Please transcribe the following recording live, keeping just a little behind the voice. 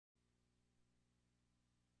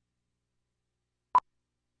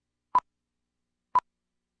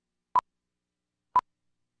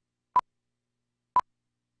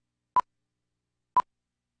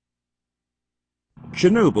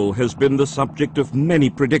Chernobyl has been the subject of many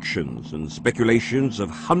predictions and speculations of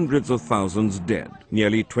hundreds of thousands dead.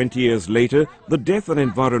 Nearly 20 years later, the death and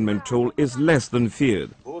environment toll is less than feared.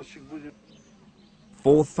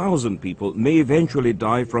 4,000 people may eventually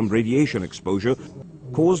die from radiation exposure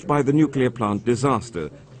caused by the nuclear plant disaster,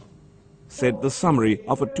 said the summary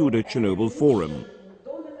of a two-day Chernobyl forum.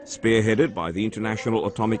 Spearheaded by the International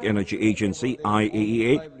Atomic Energy Agency,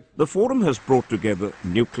 IAEA, the forum has brought together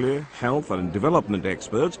nuclear, health and development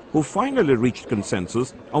experts who finally reached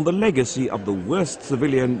consensus on the legacy of the worst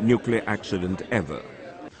civilian nuclear accident ever.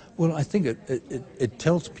 Well, I think it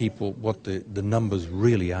tells people what the numbers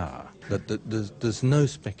really are, that there's no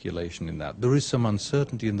speculation in that. There is some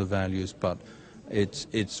uncertainty in the values, but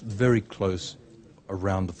it's very close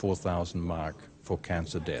around the 4,000 mark for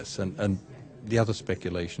cancer deaths, and the other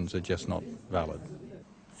speculations are just not valid.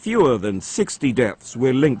 Fewer than 60 deaths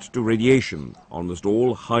were linked to radiation, almost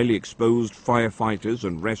all highly exposed firefighters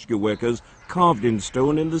and rescue workers carved in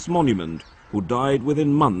stone in this monument, who died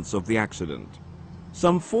within months of the accident.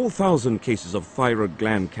 Some 4,000 cases of thyroid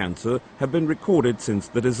gland cancer have been recorded since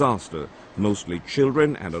the disaster, mostly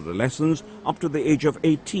children and adolescents up to the age of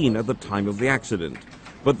 18 at the time of the accident.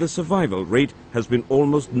 But the survival rate has been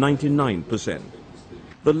almost 99%.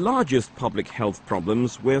 The largest public health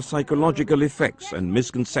problems were psychological effects and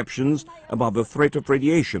misconceptions about the threat of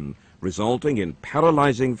radiation, resulting in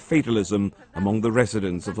paralyzing fatalism among the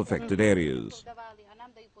residents of affected areas.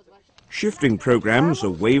 Shifting programs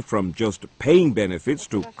away from just paying benefits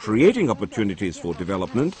to creating opportunities for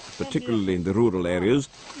development, particularly in the rural areas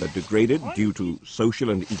that degraded due to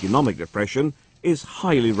social and economic depression, is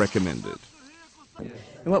highly recommended. And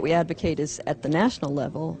what we advocate is, at the national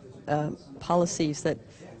level, policies that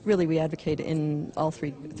really we advocate in all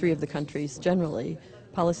three of the countries generally,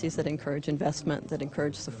 policies that encourage investment, that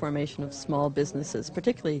encourage the formation of small businesses,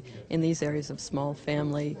 particularly in these areas of small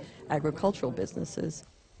family agricultural businesses.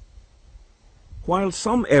 While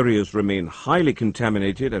some areas remain highly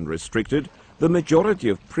contaminated and restricted, the majority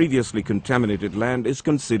of previously contaminated land is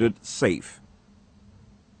considered safe.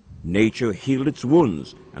 Nature healed its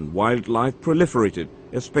wounds and wildlife proliferated,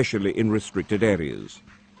 especially in restricted areas.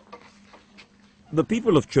 The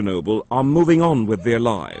people of Chernobyl are moving on with their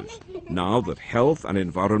lives, now that health and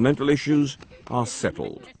environmental issues are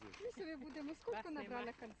settled.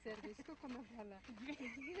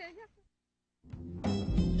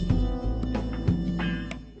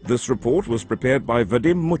 This report was prepared by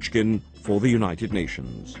Vadim Muchkin for the United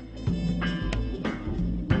Nations.